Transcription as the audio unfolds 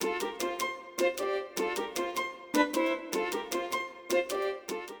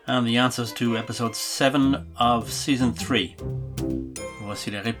and the answers to episode 7 of season 3. Voici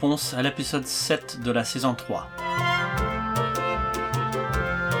les réponses à l'épisode 7 de la saison 3.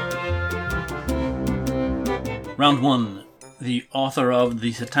 Round 1. The author of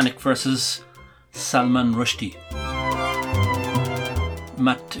the Satanic Verses, Salman Rushdie.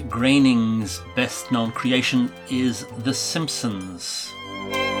 Matt Groening's best-known creation is The Simpsons.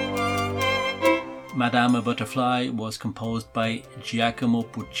 Madame Butterfly was composed by Giacomo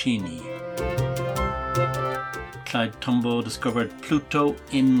Puccini. Clyde Tombaugh discovered Pluto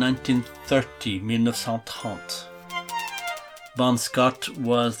in 1930. Bon Scott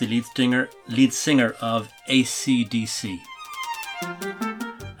was the lead singer of AC/DC.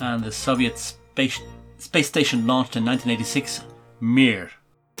 And the Soviet space station launched in 1986, Mir.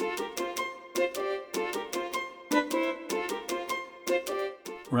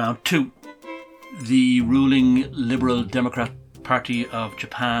 Round 2. The ruling Liberal Democrat Party of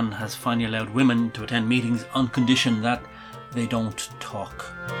Japan has finally allowed women to attend meetings on condition that they don't talk.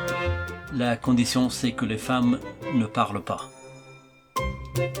 La condition, c'est que les femmes ne parlent pas.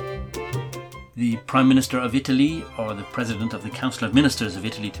 The Prime Minister of Italy, or the President of the Council of Ministers of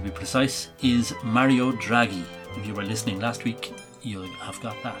Italy to be precise, is Mario Draghi. If you were listening last week, you'll have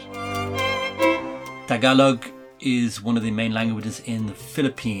got that. Tagalog is one of the main languages in the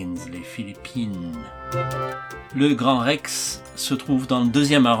Philippines, les Philippines. Le Grand Rex se trouve dans le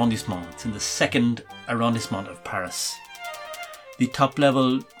 2e arrondissement. It's in the 2nd arrondissement of Paris. The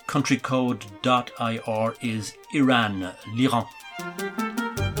top-level country code .ir is Iran, l'Iran.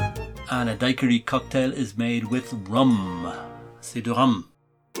 And a daiquiri cocktail is made with rum. C'est de rhum.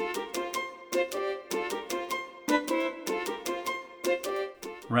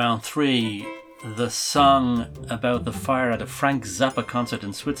 Round 3. The song about the fire at a Frank Zappa concert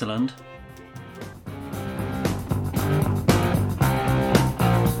in Switzerland.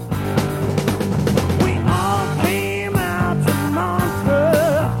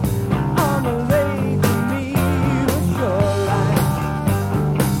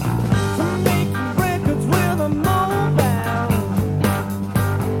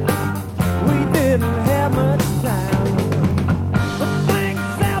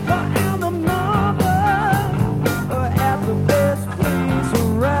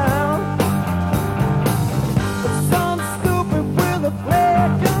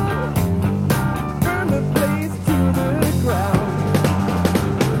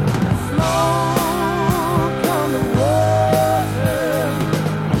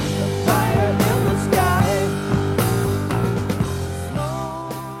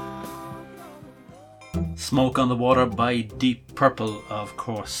 Smoke on the Water by Deep Purple, of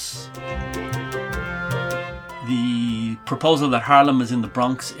course. The proposal that Harlem is in the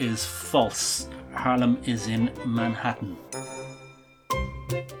Bronx is false. Harlem is in Manhattan.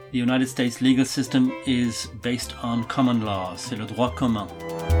 The United States legal system is based on common law. C'est le droit commun.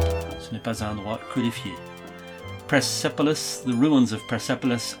 Ce n'est pas un droit codifié. Persepolis, the ruins of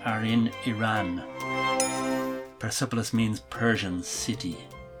Persepolis are in Iran. Persepolis means Persian city.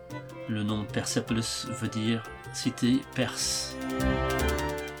 Le nom Persepolis veut dire cité perse.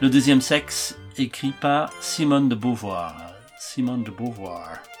 Le deuxième sexe, écrit par Simone de Beauvoir. Simone de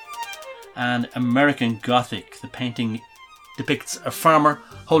Beauvoir. And American Gothic, the painting depicts a farmer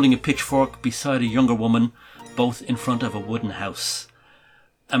holding a pitchfork beside a younger woman, both in front of a wooden house.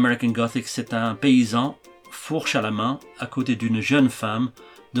 American Gothic, c'est un paysan, fourche à la main, à côté d'une jeune femme,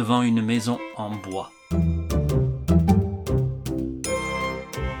 devant une maison en bois.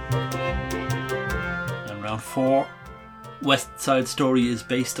 Round 4. West Side Story is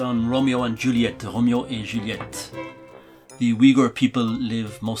based on Romeo and Juliet, Romeo et Juliette. The Uyghur people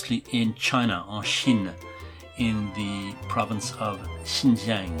live mostly in China, en Chine, in the province of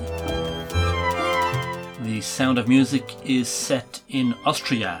Xinjiang. The Sound of Music is set in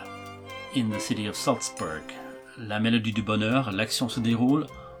Austria, in the city of Salzburg. La Mélodie du Bonheur, l'action se déroule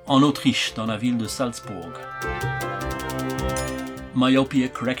en Autriche, dans la ville de Salzbourg. Myopia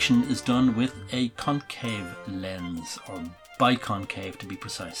correction is done with a concave lens, or biconcave to be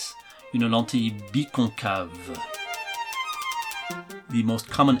precise. Une lentille biconcave. The most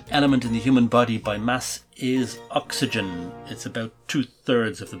common element in the human body by mass is oxygen. It's about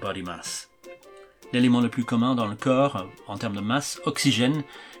 2/3 of the body mass. L'élément le plus commun dans le corps, en termes de masse, oxygène,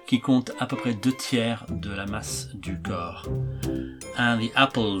 qui compte à peu près 2/3 de la masse du corps. And the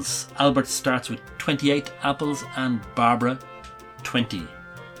apples. Albert starts with 28 apples and Barbara 20.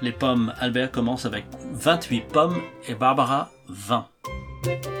 Les pommes, Albert commence avec 28 pommes et Barbara 20.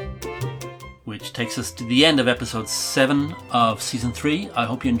 Which takes us to the end of episode 7 of season 3. I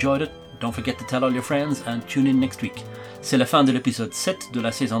hope you enjoyed it. Don't forget to tell all your friends and tune in next week. C'est la fin de l'épisode 7 de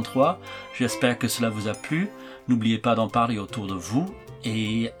la saison 3. J'espère que cela vous a plu. N'oubliez pas d'en parler autour de vous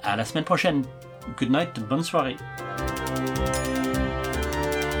et à la semaine prochaine. Good night, bonne soirée.